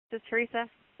This is Teresa.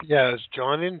 Yeah, is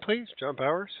John in, please? John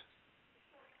Powers?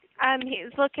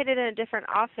 He's located in a different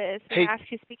office. May Hey, I ask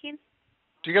who's speaking?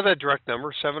 do you got that direct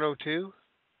number, 702?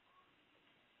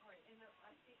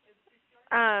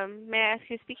 May I ask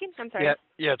who's speaking? I'm Yeah, sorry.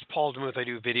 yeah, it's Paul Demuth. I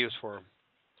do videos for him.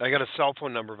 I got a cell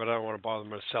phone number, but I don't want to bother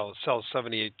him to sell. It sells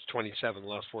 7827,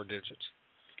 last four digits.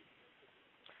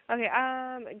 Okay,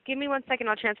 give me 1 second.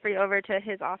 I'll transfer you over to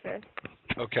his office.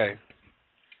 Okay.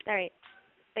 All right.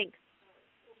 Thanks.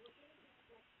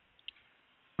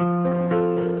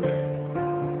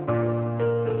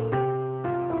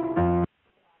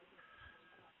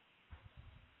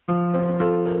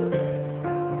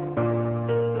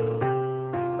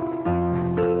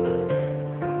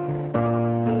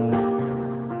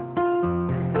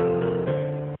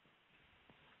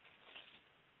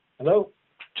 Hello?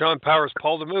 John Powers,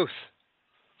 Paul Demuth.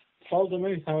 Paul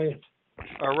Demuth, how are you?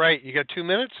 All right, you got 2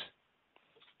 minutes?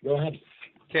 Go ahead.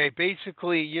 Okay,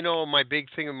 basically, you know, my big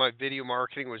thing in my video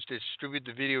marketing was to distribute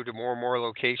the video to more and more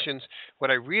locations. What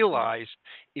I realized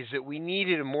is that we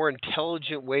needed a more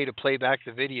intelligent way to play back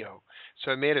the video.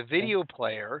 So I made a Okay. video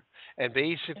player, and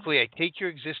basically I take your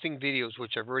existing videos,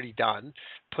 which I've already done,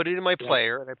 put it in my Yeah.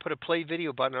 player, and I put a play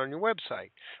video button on your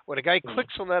website. When a guy Yeah.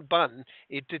 clicks on that button,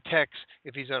 it detects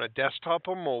if he's on a desktop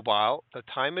or mobile, the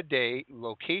time of day,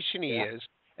 location he Yeah. is,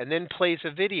 and then plays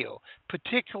a video.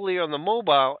 Particularly on the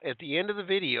mobile, at the end of the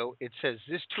video, it says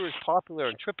this tour is popular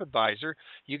on TripAdvisor.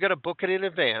 You got to book it in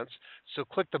advance. So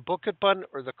click the book it button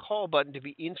or the call button to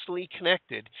be instantly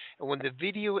connected. And when the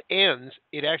video ends,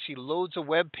 it actually loads a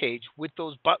web page with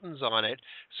those buttons on it.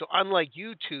 So unlike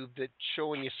YouTube that's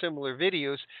showing you similar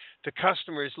videos, the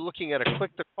customer is looking at a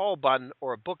click the call button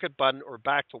or a book it button or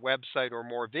back to website or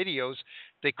more videos.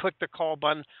 They click the call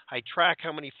button. I track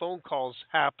how many phone calls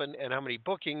happen and how many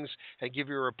bookings and give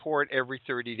you a report every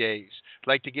 30 days. I'd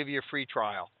like to give you a free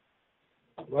trial.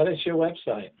 What is your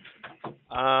website?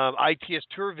 ITS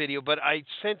Tour Video, but I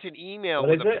sent an email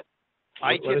What with is it?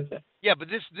 What ITS. is it? Yeah, but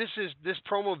this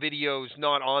promo video is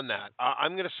not on that.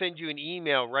 I'm going to send you an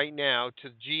email right now to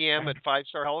GM at 5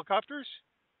 Star Helicopters.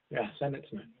 Yeah, send it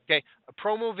to me. Okay, a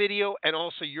promo video and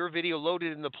also your video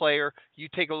loaded in the player. You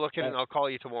take a look at it, and I'll call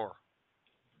you tomorrow.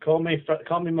 Call me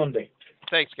Monday.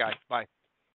 Thanks, guy. Bye.